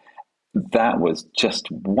 And that was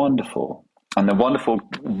just wonderful. And the wonderful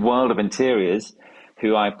world of interiors,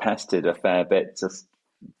 who I pestered a fair bit, just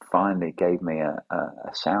finally gave me a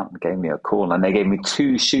shout and gave me a call. And they gave me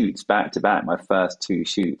 2 shoots back to back. My first 2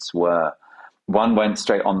 shoots one went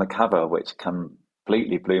straight on the cover, which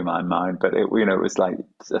completely blew my mind. But it was like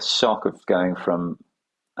a shock of going from,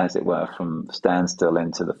 as it were, from standstill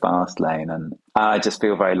into the fast lane. And I just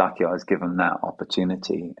feel very lucky I was given that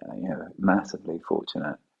opportunity, massively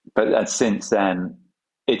fortunate. But since then,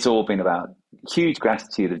 it's all been about huge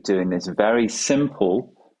gratitude of doing this very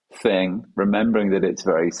simple thing, remembering that it's a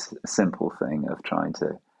very simple thing of trying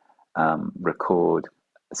to record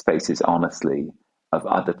spaces honestly of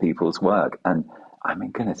other people's work. And I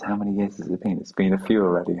mean, goodness, how many years has it been? It's been a few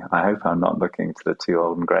already. I hope I'm not looking to the too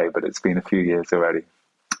old and grey, but it's been a few years already.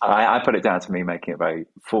 I put it down to me making it very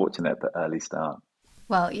fortunate at the early start.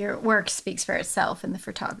 Well, your work speaks for itself in the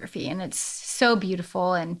photography, and it's so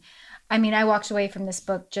beautiful. And I mean, I walked away from this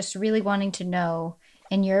book just really wanting to know,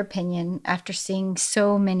 in your opinion, after seeing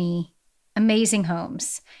so many amazing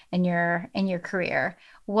homes in your career,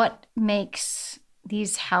 what makes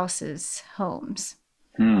these houses homes?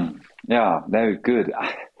 Yeah, very good.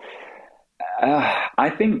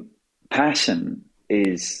 I think passion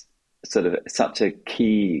is sort of such a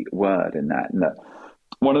key word in that. And that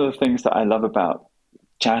one of the things that I love about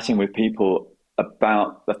chatting with people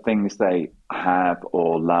about the things they have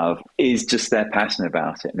or love is just their passion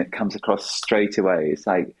about it. And it comes across straight away. It's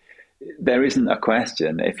like, there isn't a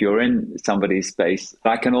question. If you're in somebody's space,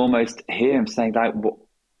 I can almost hear him saying, like,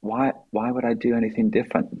 why would I do anything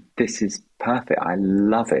different? This is perfect. I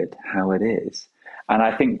love it how it is. And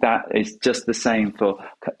I think that is just the same for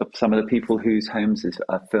some of the people whose homes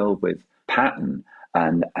are filled with pattern.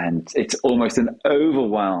 And it's almost an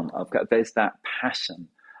overwhelm of, there's that passion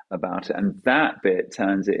about it. And that bit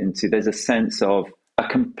turns it into, there's a sense of a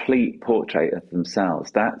complete portrait of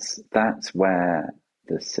themselves. That's where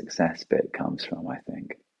the success bit comes from, I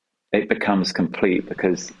think. It becomes complete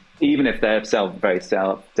because even if they're very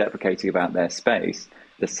self-deprecating about their space,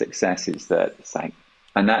 the success is that it's like,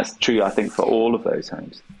 and that's true, I think, for all of those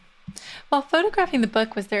homes. While photographing the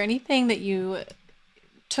book, was there anything that you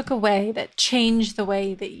took away that changed the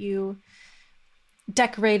way that you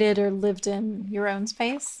decorated or lived in your own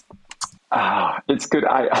space? It's good.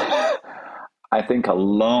 I think a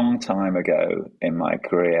long time ago in my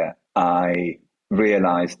career, I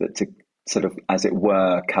realized that to sort of, as it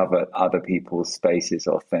were, cover other people's spaces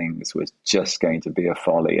or things was just going to be a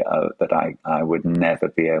folly that I would never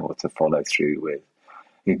be able to follow through with.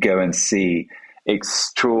 You go and see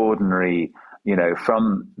extraordinary,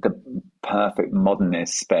 from the perfect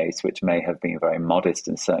modernist space, which may have been very modest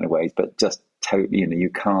in certain ways, but just totally, you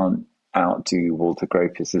can't outdo Walter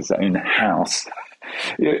Gropius's own house,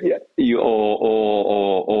 or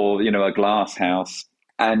a glass house.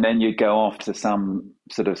 And then you go off to some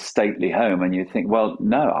sort of stately home and you think, well,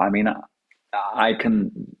 no, I mean, I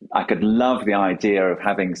could love the idea of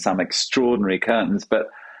having some extraordinary curtains, but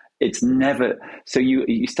it's never. So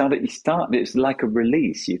you start, it's like a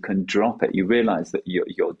release. You can drop it. You realize that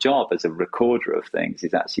your job as a recorder of things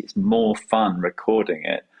is actually, it's more fun recording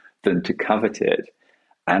it than to covet it.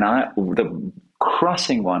 And the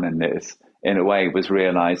crushing one in this, in a way, was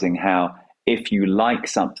realizing how if you like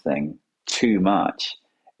something too much,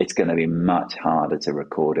 it's going to be much harder to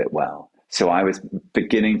record it well. So I was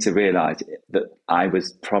beginning to realize that I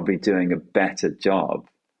was probably doing a better job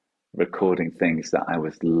recording things that I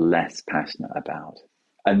was less passionate about.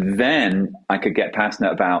 And then I could get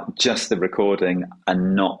passionate about just the recording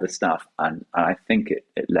and not the stuff. And I think it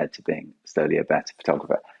led to being slowly a better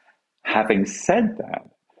photographer. Having said that,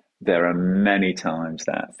 there are many times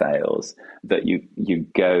that fails, that you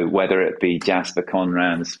go, whether it be Jasper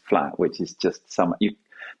Conran's flat, which is just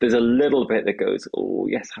there's a little bit that goes, oh,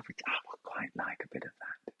 yes, I would quite like a bit of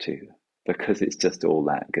that too, because it's just all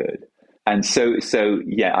that good. And so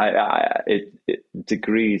yeah, it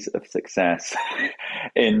degrees of success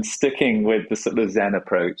in sticking with the sort of Zen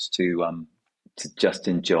approach to just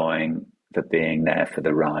enjoying the being there for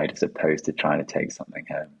the ride, as opposed to trying to take something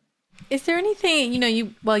home. Is there anything,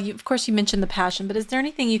 you of course you mentioned the passion, but is there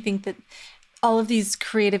anything you think that all of these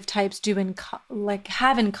creative types do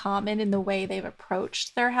have in common in the way they've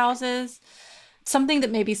approached their houses? Something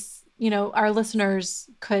that maybe, our listeners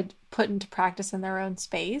could put into practice in their own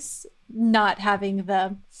space, not having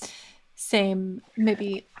the same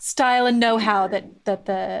maybe style and know-how that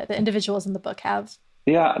the individuals in the book have.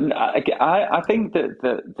 Yeah, I think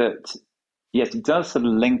that yes, it does sort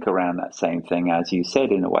of link around that same thing, as you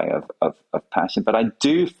said, in a way of passion. But I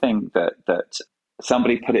do think that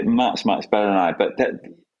somebody put it much, much better than I, but that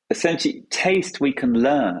essentially taste we can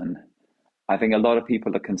learn. I think a lot of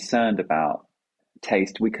people are concerned about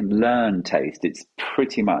taste. We can learn taste. It's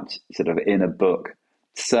pretty much sort of in a book,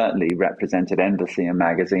 certainly represented endlessly in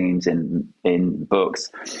magazines, in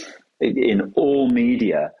books, in all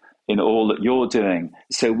media, in all that you're doing.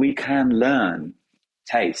 So we can learn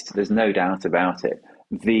taste. There's no doubt about it.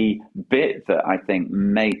 The bit that I think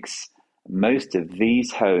makes most of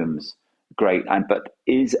these homes great, but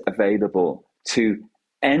is available to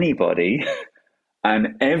anybody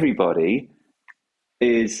and everybody,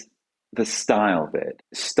 is the style bit.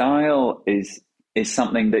 Style is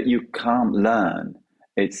something that you can't learn.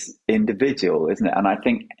 It's individual, isn't it? And I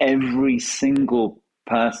think every single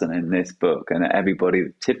person in this book, and everybody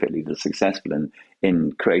typically that's successful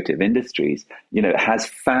in creative industries, has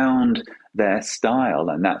found their style,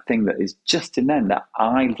 and that thing that is just in them, that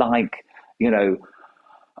I like,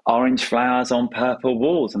 orange flowers on purple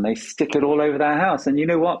walls, and they stick it all over their house. And you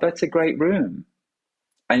know what? That's a great room.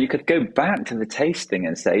 And you could go back to the tasting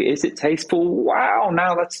and say, is it tasteful? Wow,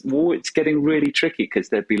 now it's getting really tricky, because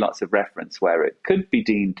there'd be lots of reference where it could be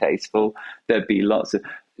deemed tasteful. There'd be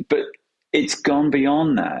but it's gone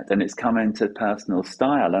beyond that, and it's come into personal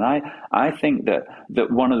style. And I think that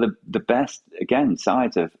one of the best, again,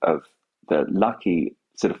 sides of the lucky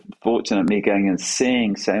sort of fortune of me going and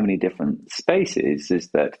seeing so many different spaces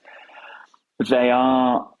is that they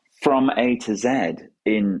are from A to Z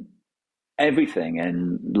in everything,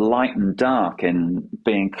 and light and dark, and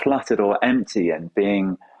being cluttered or empty, and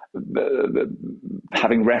being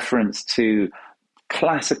having reference to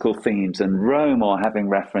classical themes and Rome, or having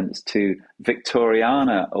reference to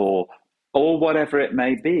Victoriana, or whatever it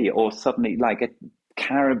may be, or suddenly like a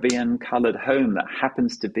Caribbean coloured home that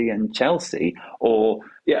happens to be in Chelsea,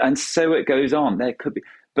 and so it goes on. There could be,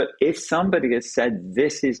 but if somebody has said,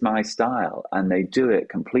 this is my style, and they do it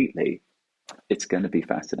completely, it's going to be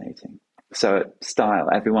fascinating. So style,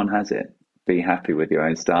 everyone has it. Be happy with your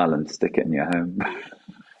own style and stick it in your home.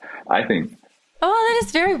 I think. Oh, well, that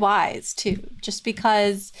is very wise too, just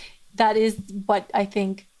because that is what I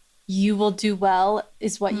think you will do well,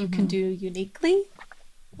 is what you can do uniquely.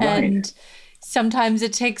 Right. And sometimes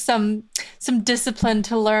it takes some discipline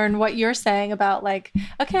to learn what you're saying about, like,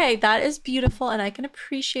 okay, that is beautiful and I can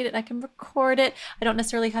appreciate it and I can record it. I don't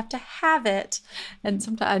necessarily have to have it. And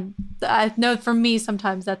sometimes I know for me,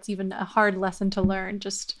 sometimes that's even a hard lesson to learn.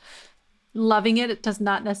 Just loving it does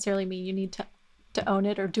not necessarily mean you need to to own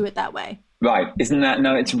it or do it that way. Right. Isn't that,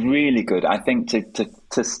 no, it's really good. I think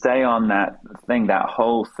to stay on that thing, that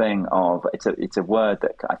whole thing of, it's a word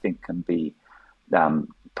that I think can be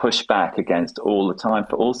pushed back against all the time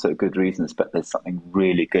for also good reasons, but there's something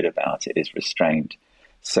really good about it, is restraint.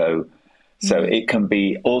 So it can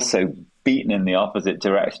be also beaten in the opposite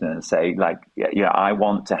direction and say, like, I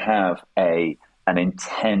want to have an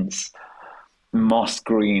intense moss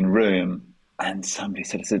green room, and somebody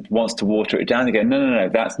sort of said, wants to water it down. They go, no,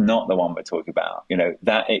 that's not the one we're talking about.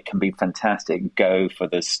 That it can be fantastic. Go for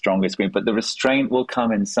the strongest green, but the restraint will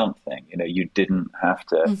come in something. You didn't have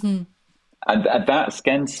to. Mm-hmm. And that's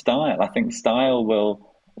against style. I think style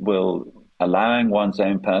will allowing one's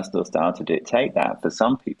own personal style to dictate that. For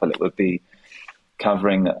some people, it would be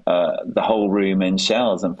covering the whole room in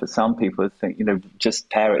shells, and for some people, think just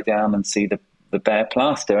tear it down and see the bare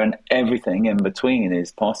plaster, and everything in between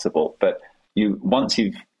is possible. But once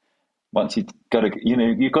you've got to,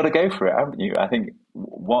 you've got to go for it, haven't you? I think,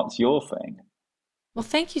 what's your thing? Well,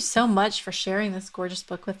 thank you so much for sharing this gorgeous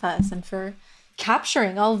book with us and for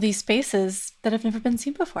capturing all of these spaces that have never been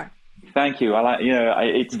seen before. Thank you.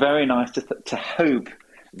 It's very nice to hope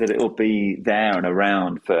that it will be there and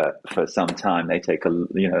around for some time. They take a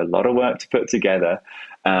lot of work to put together,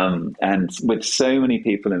 and with so many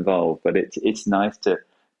people involved. But it's nice to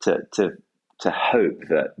hope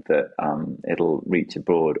that it'll reach a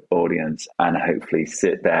broad audience and hopefully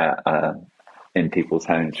sit there in people's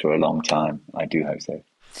homes for a long time. I do hope so.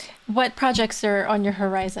 What projects are on your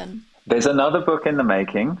horizon? There's another book in the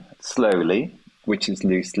making, slowly, which is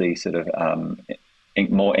loosely sort of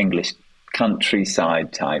more English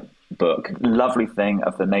countryside type book. Lovely thing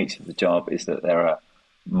of the nature of the job is that there are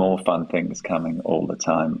more fun things coming all the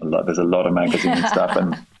time. There's a lot of magazine stuff,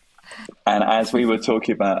 and as we were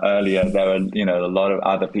talking about earlier, there are a lot of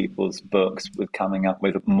other people's books with coming up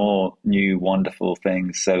with more new wonderful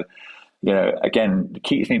things. So again, it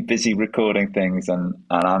keeps me busy recording things, and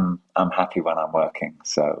I'm happy when I'm working.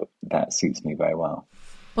 So that suits me very well.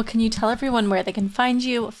 Well, can you tell everyone where they can find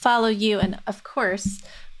you, follow you, and of course,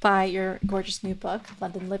 buy your gorgeous new book,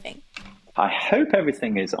 London Living? I hope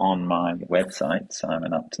everything is on my website,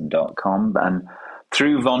 simonupton.com, and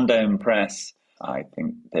through Vendome Press. I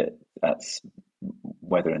think that's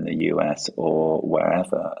whether in the US or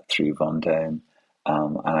wherever through Vendome.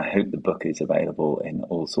 And I hope the book is available in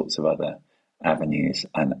all sorts of other avenues.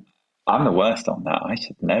 And I'm the worst on that. I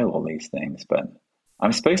should know all these things, but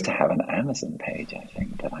I'm supposed to have an Amazon page, I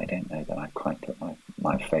think, but I don't know that I've quite put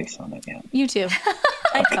my face on it yet. You do.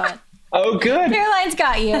 I thought. Oh, good. Caroline's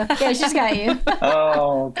got you. Yeah, she's got you.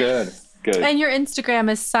 Oh, good. And your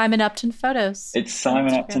Instagram is Simon Upton Photos. It's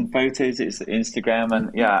Simon Upton Photos. It's Instagram,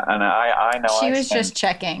 and I know she was just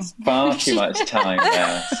checking. Far too much time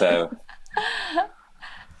there.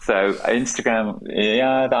 So Instagram,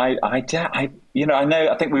 yeah. I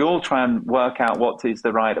think we all try and work out what is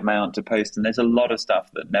the right amount to post, and there's a lot of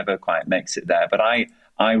stuff that never quite makes it there. But I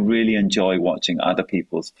really enjoy watching other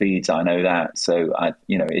people's feeds. I know that, so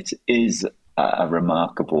it is a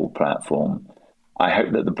remarkable platform. I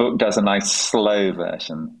hope that the book does a nice slow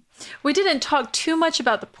version. We didn't talk too much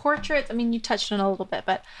about the portraits. I mean, you touched on it a little bit,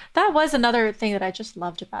 but that was another thing that I just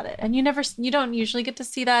loved about it. And you don't usually get to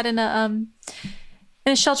see that in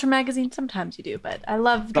a shelter magazine. Sometimes you do, but I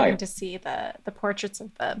love getting to see the portraits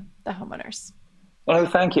of the homeowners. Well,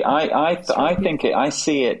 thank you. I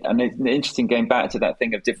see it, and it's interesting going back to that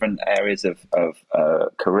thing of different areas of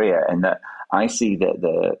career, and that I see that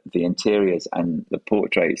the interiors and the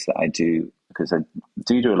portraits that I do, because I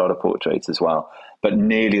do a lot of portraits as well, but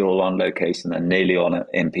nearly all on location and nearly all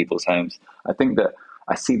in people's homes. I think that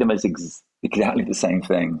I see them as exactly the same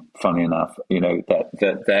thing, funny enough,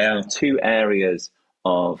 that there are two areas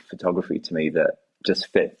of photography to me that just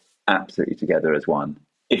fit absolutely together as one.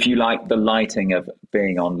 If you like the lighting of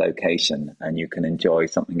being on location and you can enjoy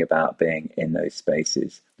something about being in those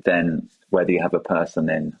spaces, then whether you have a person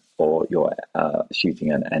in or you're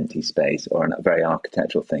shooting an empty space or a very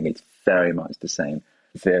architectural thing, it's very much the same.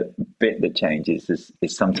 The bit that changes is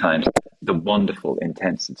sometimes the wonderful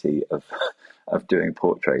intensity of doing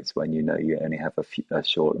portraits when you only have a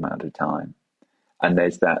short amount of time. And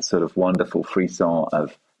there's that sort of wonderful frisson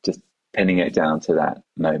of just pinning it down to that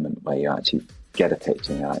moment where you actually get a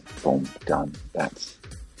picture and you're like, boom, done.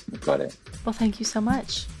 We've got it. Well, thank you so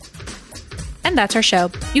much. And that's our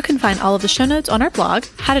show. You can find all of the show notes on our blog,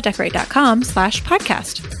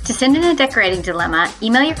 howtodecorate.com/podcast. To send in a decorating dilemma,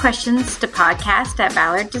 email your questions to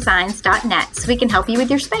podcast@ballarddesigns.net so we can help you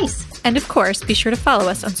with your space. And of course, be sure to follow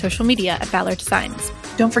us on social media at Ballard Designs.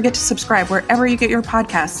 Don't forget to subscribe wherever you get your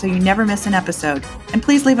podcasts so you never miss an episode. And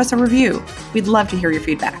please leave us a review. We'd love to hear your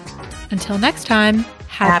feedback. Until next time,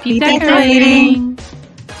 Happy decorating.